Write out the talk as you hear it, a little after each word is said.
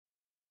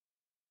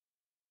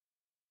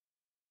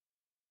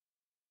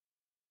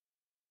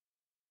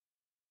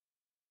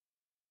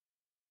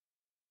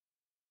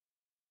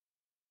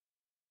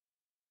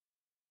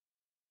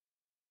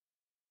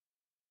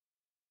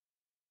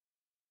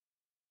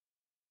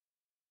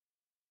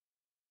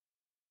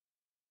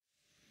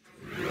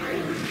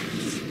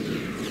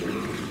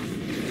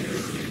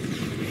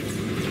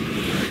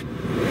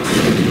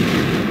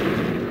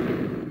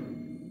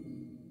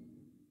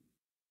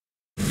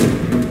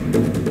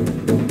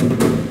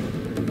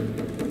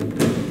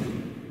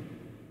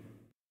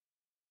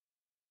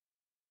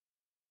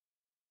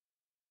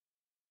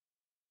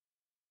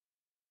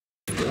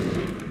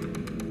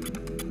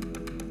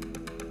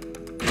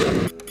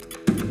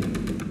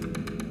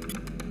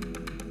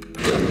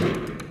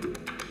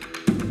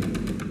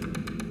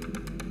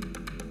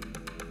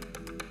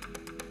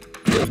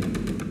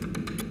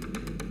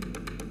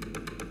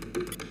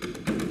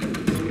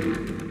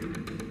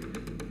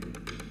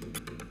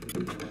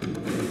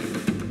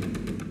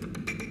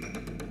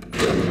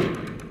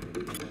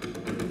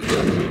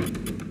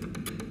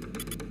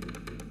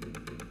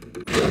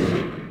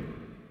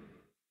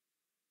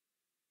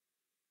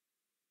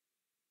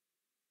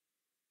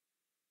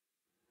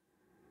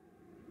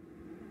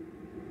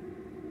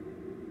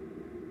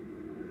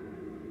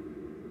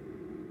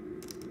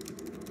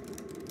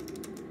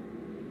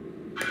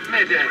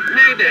Mayday!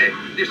 Mayday!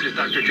 This is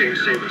Dr. James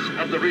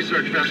Samus of the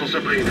research vessel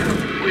Sabrina.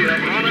 We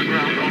have run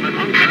aground on an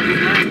uncharted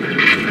landmass.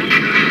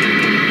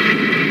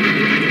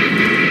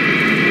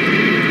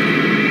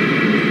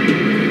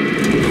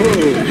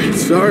 Oh,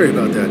 sorry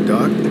about that,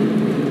 Doc.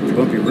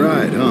 Bumpy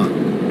ride, huh?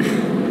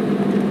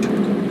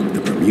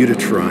 The Bermuda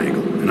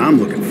Triangle, and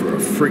I'm looking for a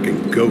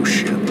frickin' ghost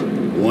ship.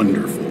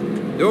 Wonderful.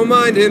 Don't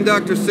mind him,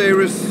 Dr.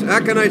 Sayris.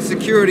 Aconite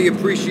Security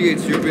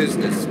appreciates your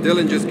business.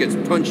 Dylan just gets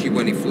punchy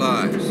when he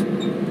flies.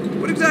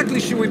 What exactly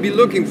should we be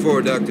looking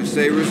for, Dr.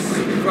 Sayris?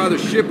 Your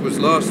father's ship was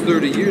lost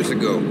 30 years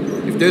ago.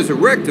 If there's a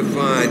wreck to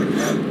find...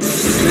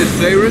 Miss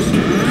Sayris?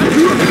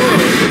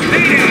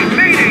 Mayday!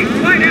 Mayday!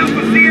 Flight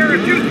Alpha Sierra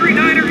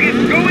 239er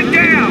is going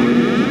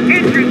down!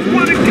 Entrance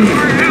 1 and 2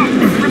 are out!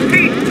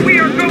 Repeat, we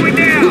are going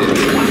down!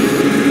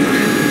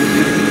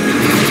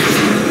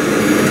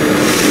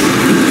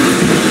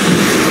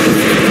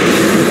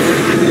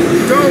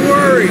 Don't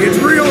worry, it's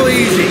real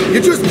easy. You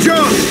just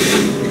jump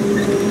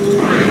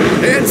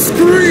and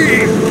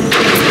scream.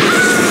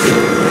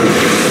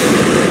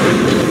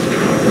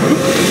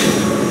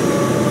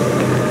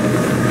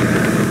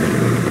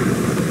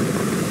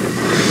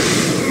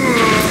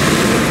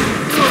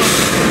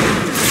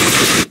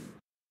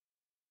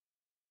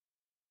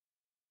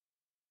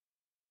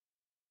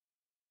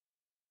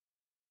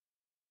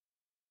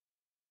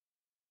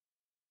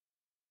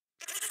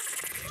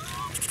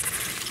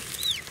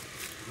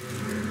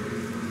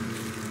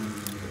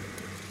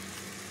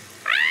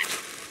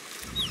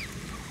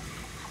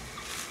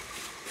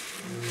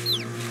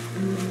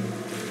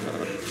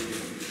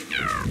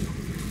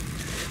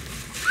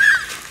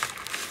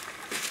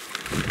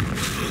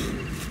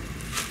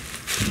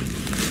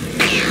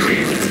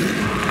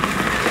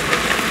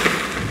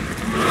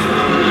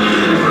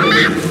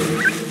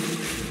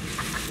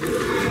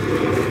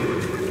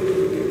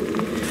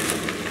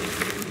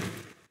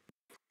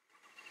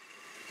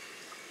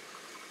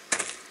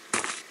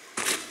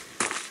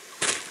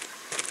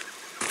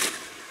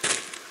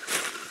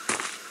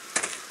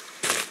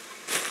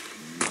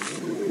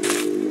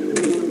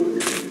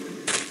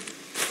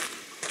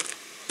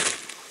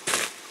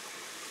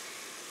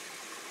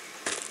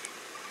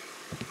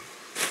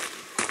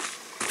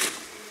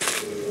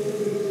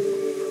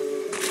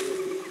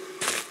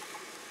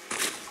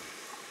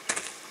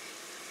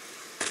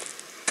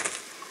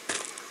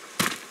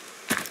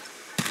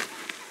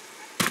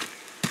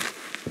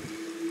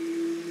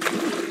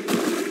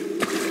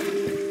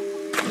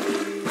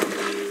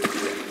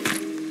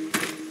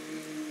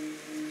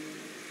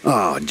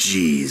 Oh,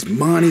 geez,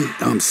 Monty,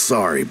 I'm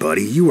sorry,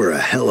 buddy. You were a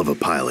hell of a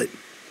pilot.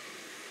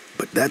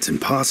 But that's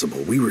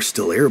impossible. We were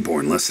still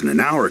airborne less than an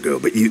hour ago,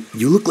 but you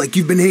look like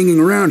you've been hanging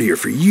around here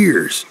for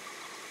years.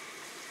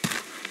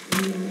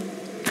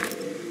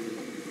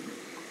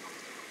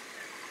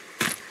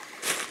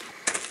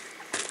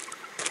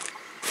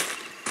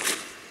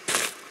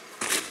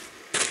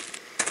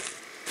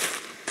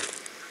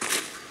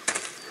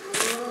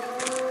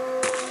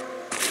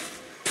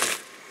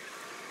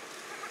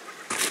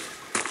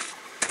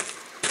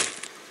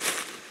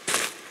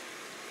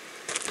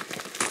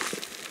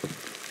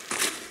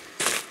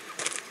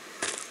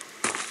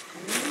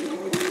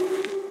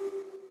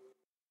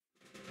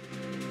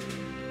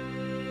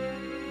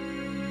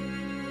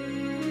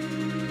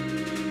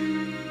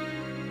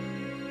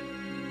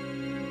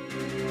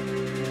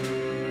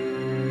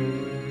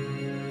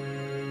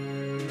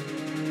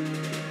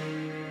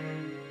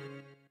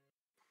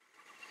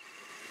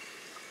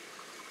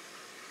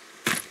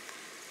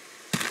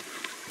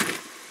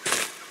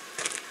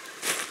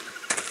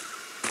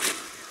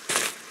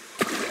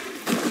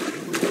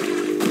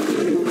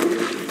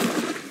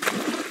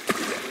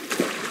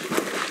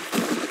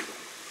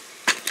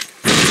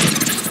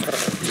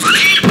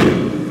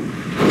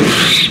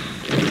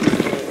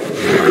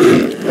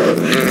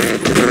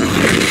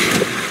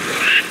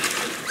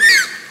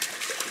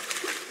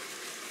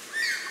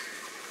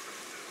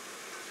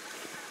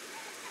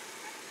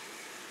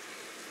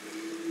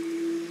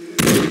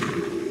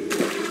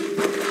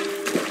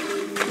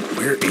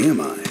 Where am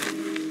I?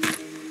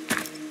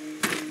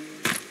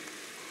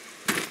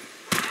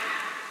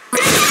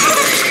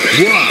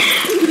 Wow!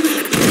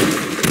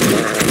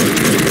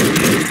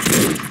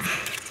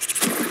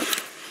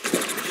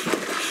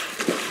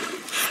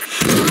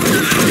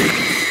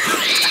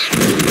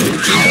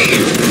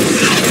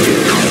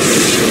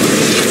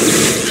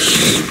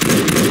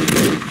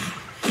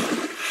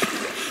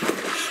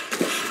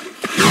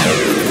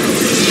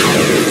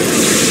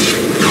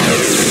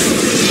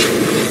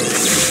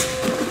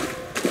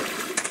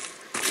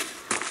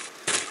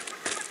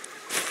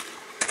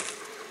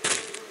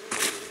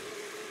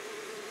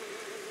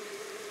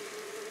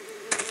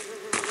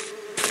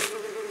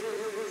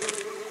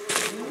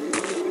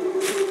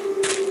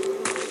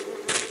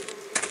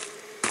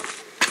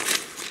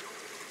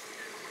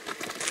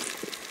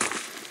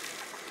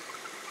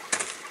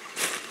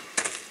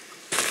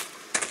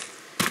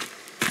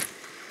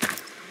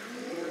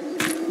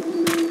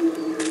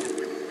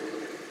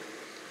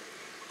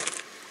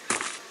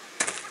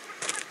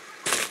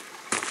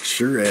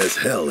 Sure as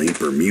hell ain't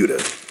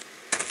Bermuda.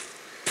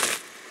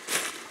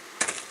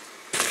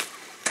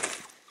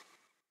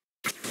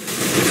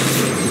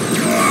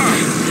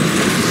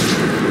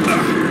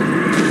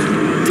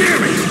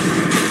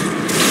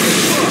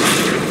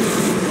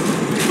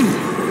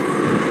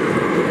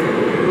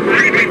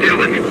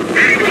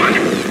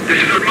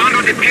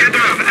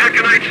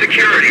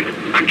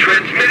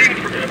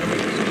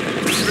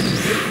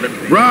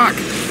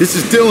 This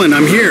is Dylan,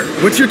 I'm here.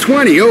 What's your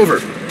 20?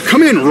 Over.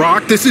 Come in,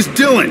 Rock, this is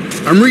Dylan.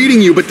 I'm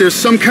reading you, but there's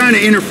some kind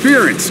of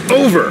interference.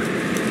 Over.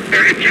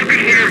 If you can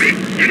hear me,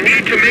 you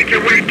need to make your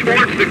way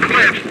towards the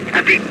cliffs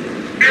at the...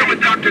 Here with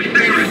Dr.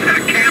 Sayers at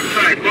a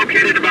campsite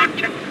located about...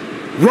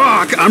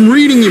 Rock, I'm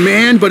reading you,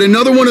 man, but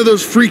another one of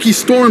those freaky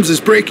storms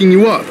is breaking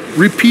you up.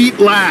 Repeat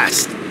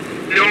last.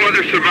 No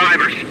other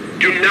survivors.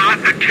 Do not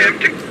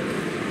attempt to...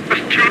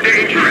 It's too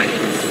dangerous.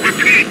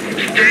 Repeat,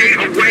 stay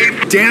away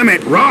from... Damn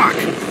it, Rock!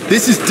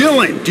 This is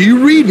Dylan. Do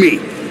you read me?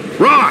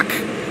 Rock!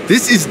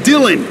 This is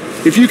Dylan.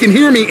 If you can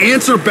hear me,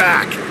 answer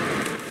back.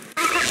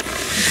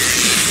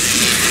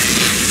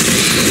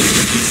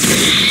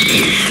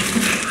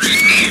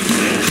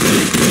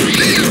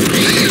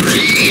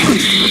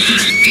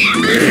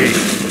 Hey,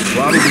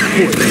 probably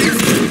quick.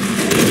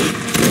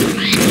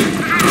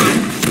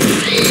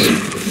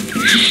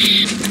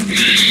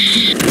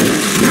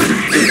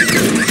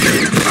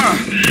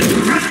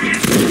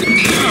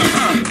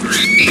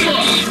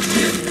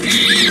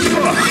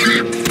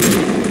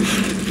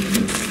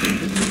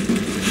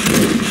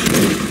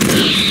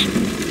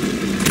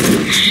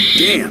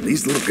 Damn,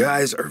 these little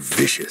guys are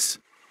vicious.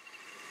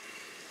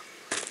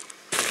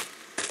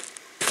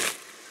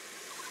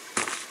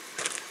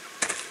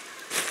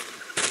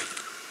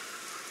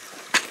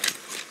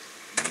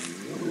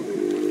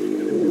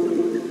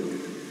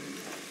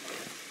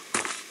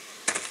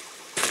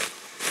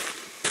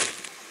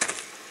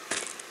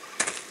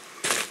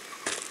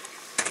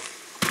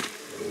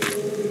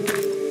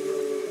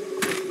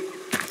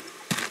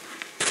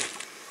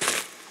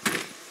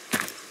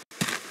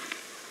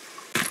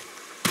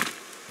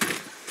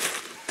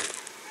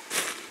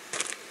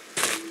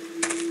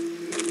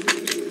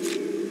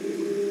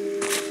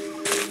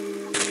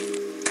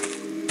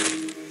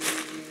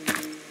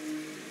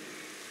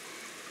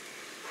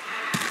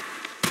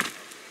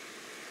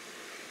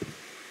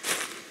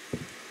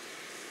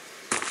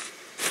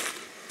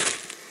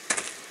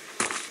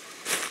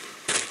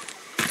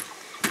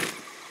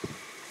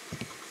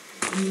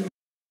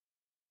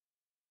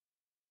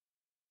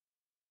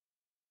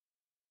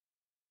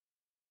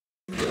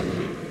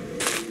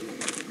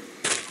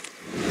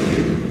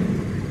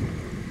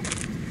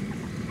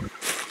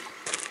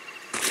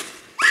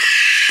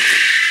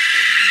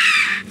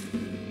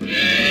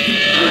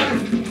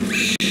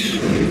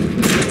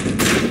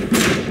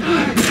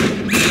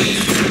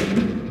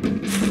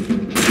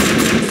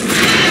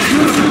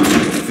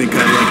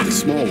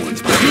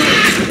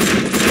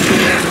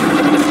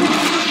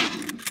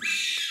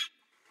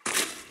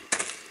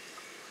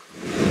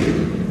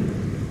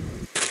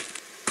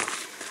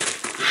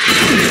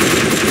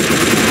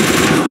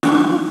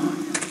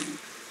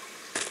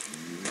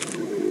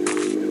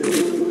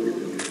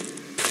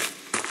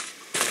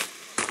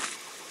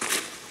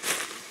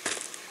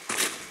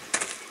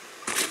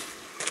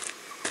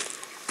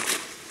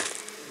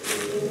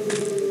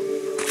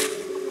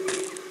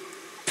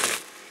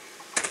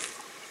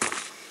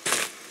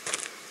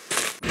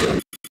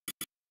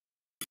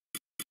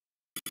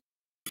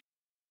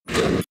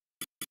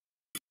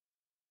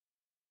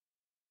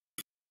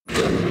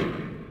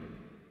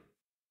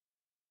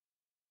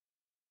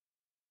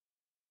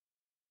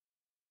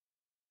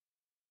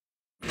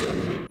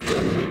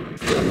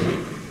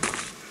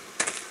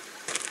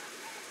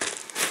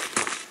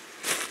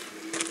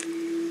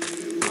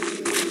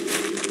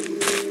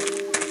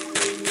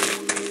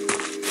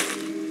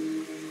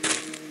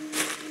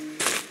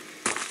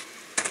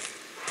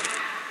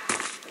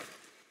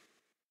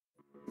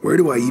 Where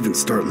do I even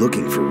start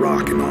looking for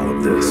Rock in all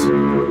of this?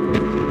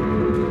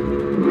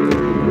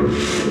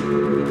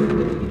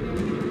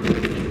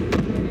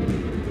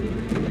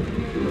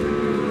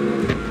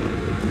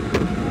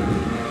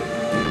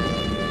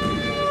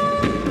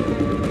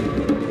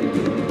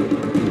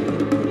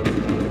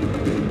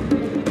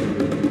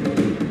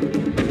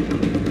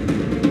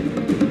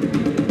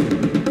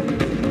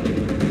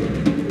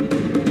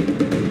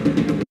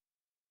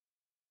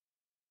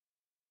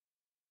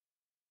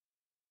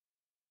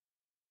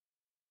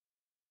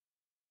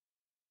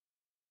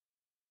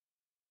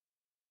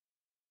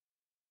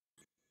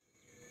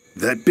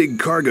 That big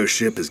cargo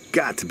ship has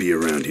got to be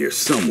around here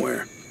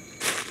somewhere.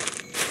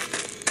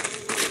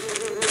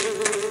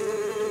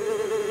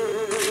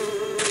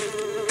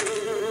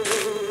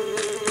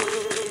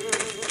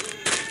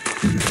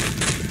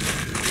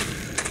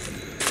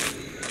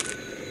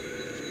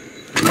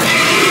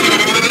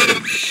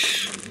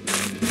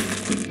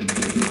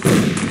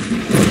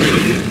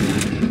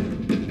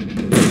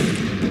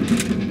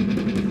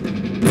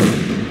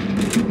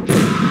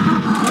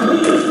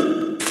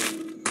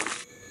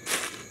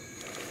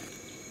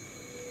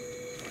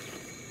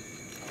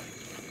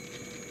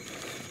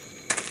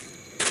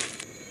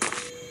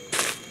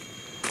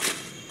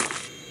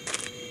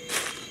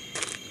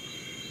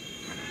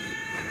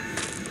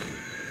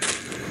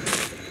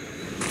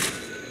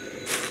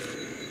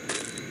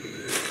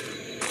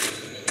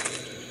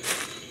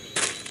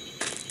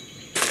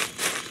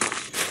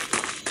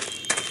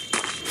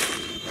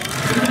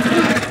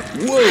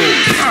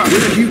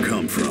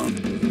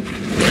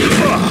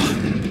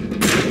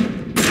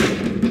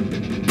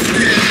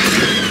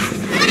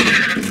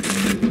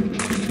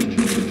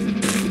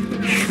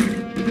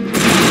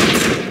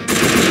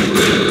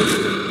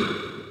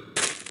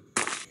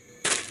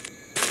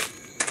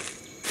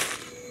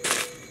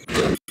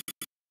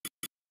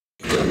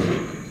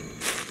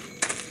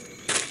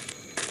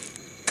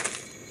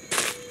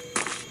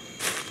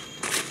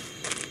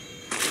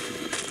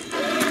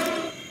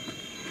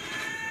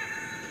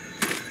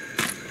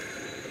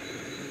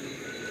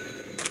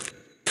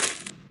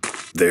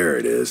 There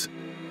it is.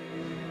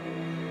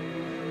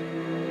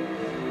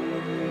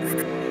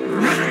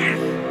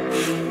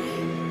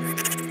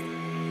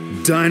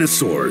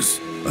 Dinosaurs.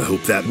 I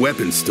hope that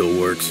weapon still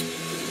works.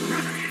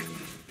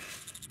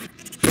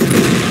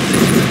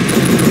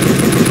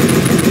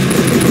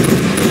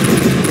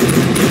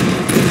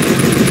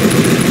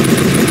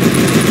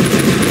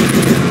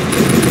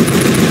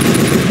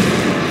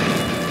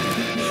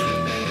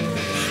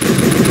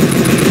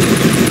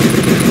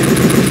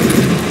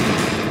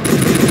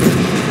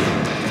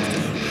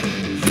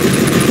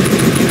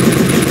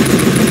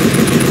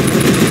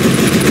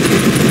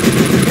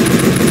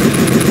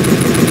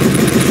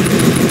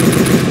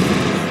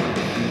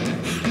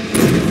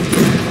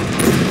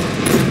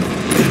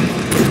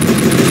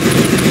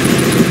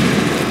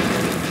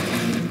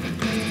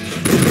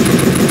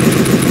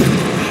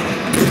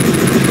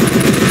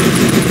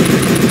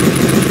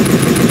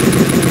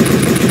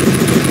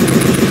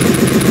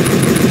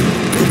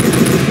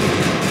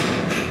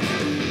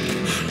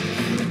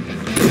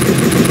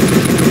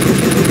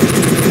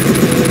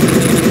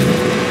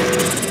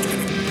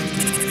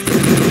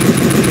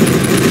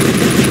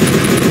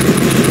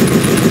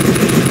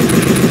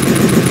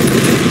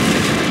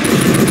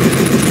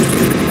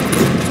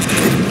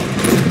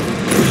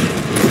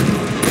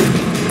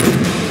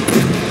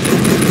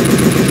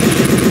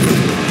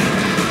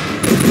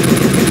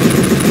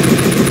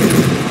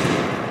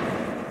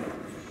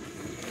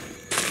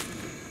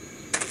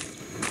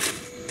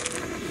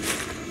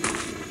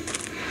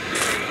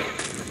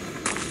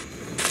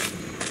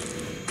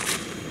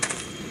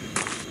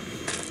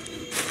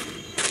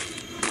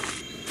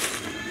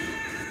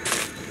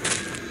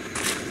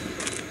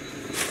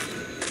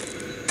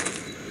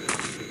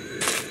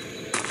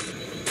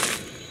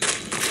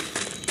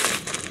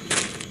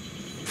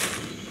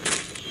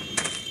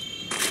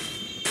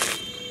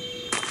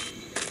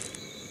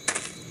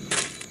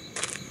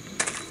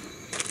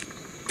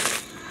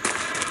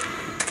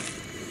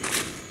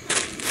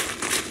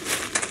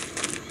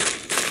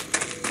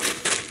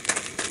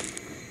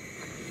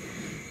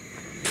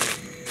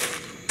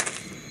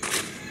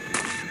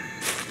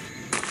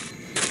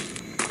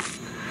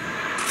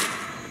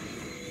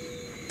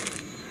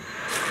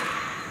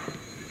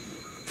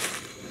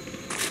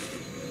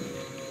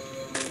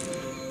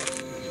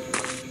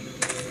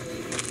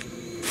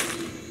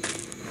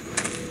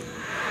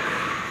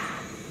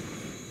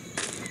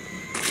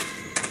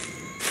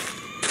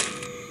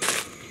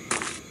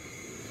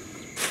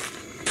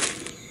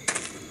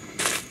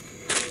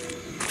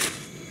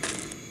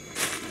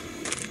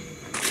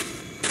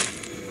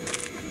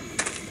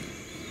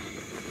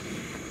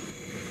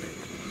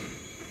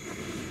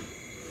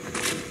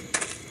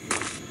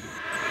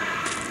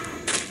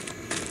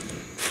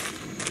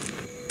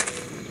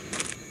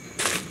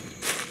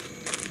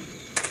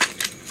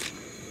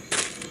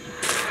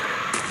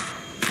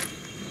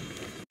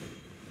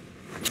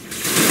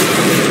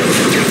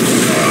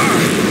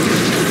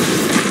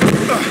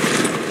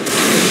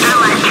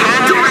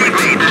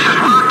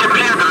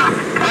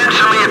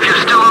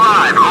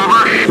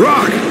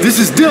 This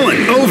is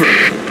Dylan. Over.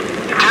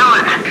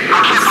 Dylan, I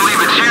can't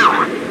believe it's you.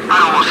 I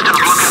almost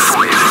stopped looking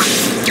for you.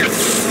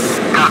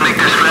 Gotta make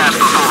this fast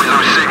before we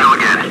lose signal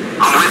again.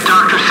 I'm with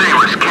Dr.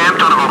 Saris,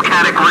 camped on a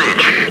volcanic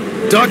ridge.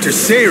 Dr.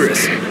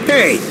 Saris?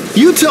 Hey,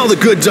 you tell the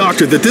good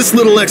doctor that this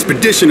little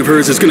expedition of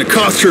hers is gonna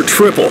cost her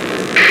triple.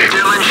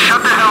 Dylan,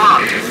 shut the hell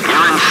up.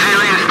 You're in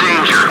serious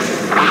danger.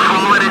 We've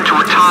fallen into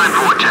a time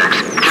vortex,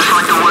 just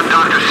like the one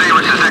Dr.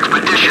 Saris'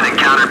 expedition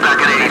encountered back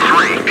in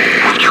 '83.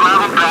 We've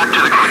traveled back to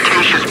the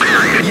Cretaceous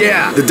period.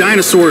 Yeah, the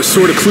dinosaurs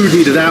sort of clued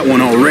me to that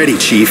one already,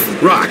 Chief.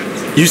 Rock,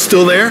 you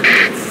still there? You,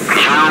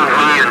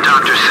 me, and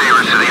Dr.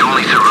 Saris are the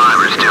only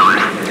survivors, Dylan.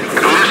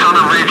 Meet us on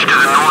the ridge to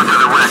the north of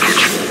the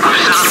wreckage.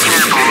 We've set up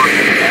camp along.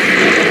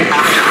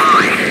 Have to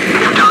hurry.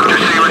 If Dr.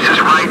 Saris is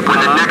right, when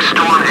the next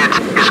storm hits,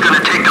 it's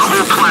gonna take the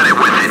whole planet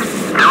with it.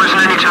 There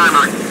isn't any time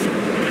to...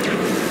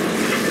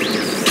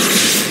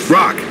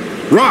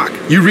 Rock,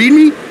 you read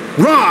me?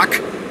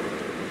 Rock!